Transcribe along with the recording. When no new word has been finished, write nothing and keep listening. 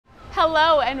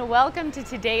Hello and welcome to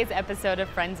today's episode of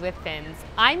Friends with Fins.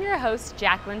 I'm your host,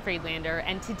 Jaclyn Friedlander,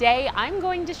 and today I'm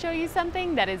going to show you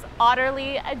something that is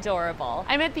utterly adorable.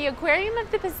 I'm at the Aquarium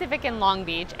of the Pacific in Long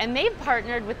Beach, and they've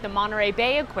partnered with the Monterey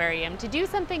Bay Aquarium to do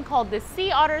something called the Sea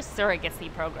Otter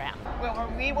Surrogacy program. Where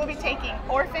we will be taking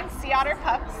orphan sea otter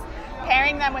pups,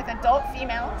 pairing them with adult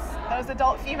females. Those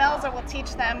adult females will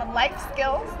teach them life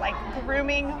skills like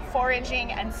grooming,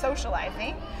 foraging, and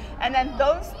socializing. And then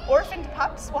those orphaned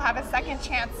pups will have a second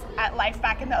chance at life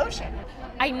back in the ocean.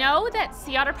 I know that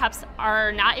sea otter pups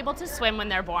are not able to swim when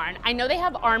they're born. I know they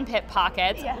have armpit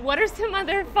pockets. Yeah. What are some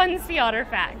other fun sea otter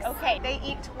facts? Okay, they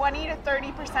eat 20 to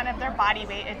 30% of their body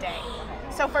weight a day.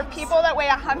 So for people that weigh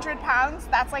 100 pounds,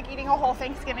 that's like eating a whole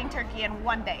Thanksgiving turkey in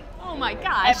one day. Oh my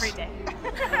gosh. Every day.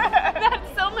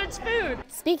 That's so much food.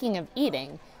 Speaking of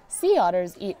eating, sea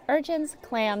otters eat urchins,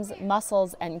 clams,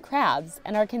 mussels, and crabs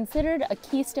and are considered a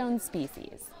keystone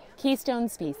species. Keystone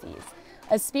species,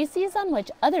 a species on which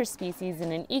other species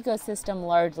in an ecosystem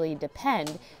largely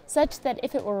depend, such that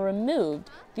if it were removed,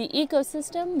 the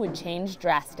ecosystem would change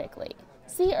drastically.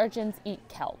 Sea urchins eat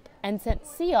kelp, and since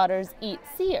sea otters eat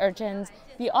sea urchins,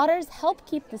 the otters help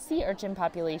keep the sea urchin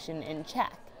population in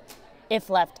check. If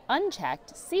left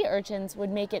unchecked, sea urchins would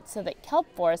make it so that kelp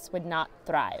forests would not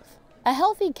thrive. A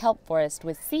healthy kelp forest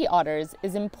with sea otters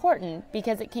is important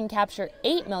because it can capture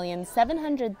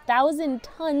 8,700,000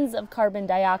 tons of carbon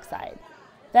dioxide.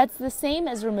 That's the same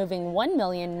as removing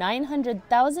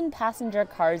 1,900,000 passenger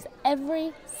cars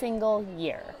every single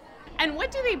year. And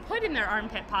what do they put in their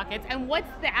armpit pockets, and what's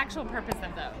the actual purpose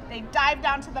of those? They dive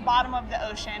down to the bottom of the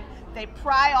ocean, they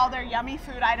pry all their yummy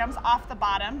food items off the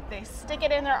bottom, they stick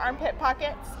it in their armpit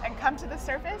pockets and come to the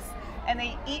surface, and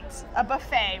they eat a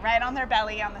buffet right on their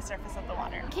belly on the surface of the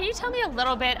water. Can you tell me a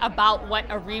little bit about what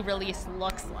a re-release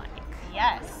looks like?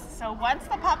 Yes. So once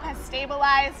the pup has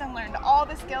stabilized and learned all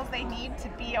the skills they need to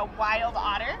be a wild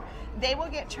otter, they will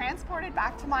get transported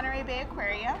back to Monterey Bay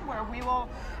Aquarium, where we will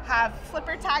have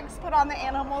flipper tags put on the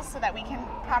animals so that we can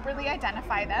properly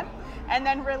identify them, and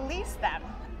then release them.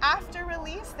 After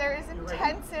release, there is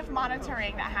intensive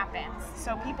monitoring that happens.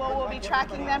 So people will be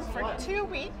tracking them for 2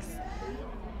 weeks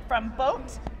from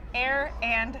boat, air,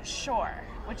 and shore,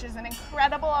 which is an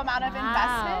incredible amount of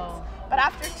investment. But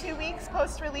after 2 weeks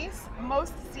post-release,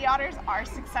 most sea otters are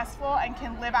successful and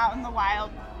can live out in the wild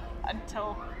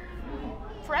until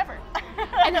forever.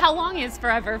 And how long is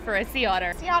forever for a sea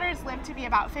otter? Sea otters live to be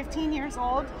about 15 years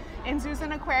old. In zoos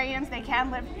and aquariums, they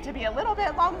can live to be a little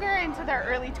bit longer, into their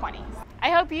early 20s.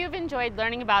 I hope you've enjoyed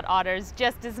learning about otters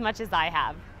just as much as I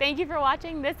have. Thank you for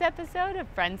watching this episode of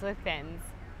Friends with Fins.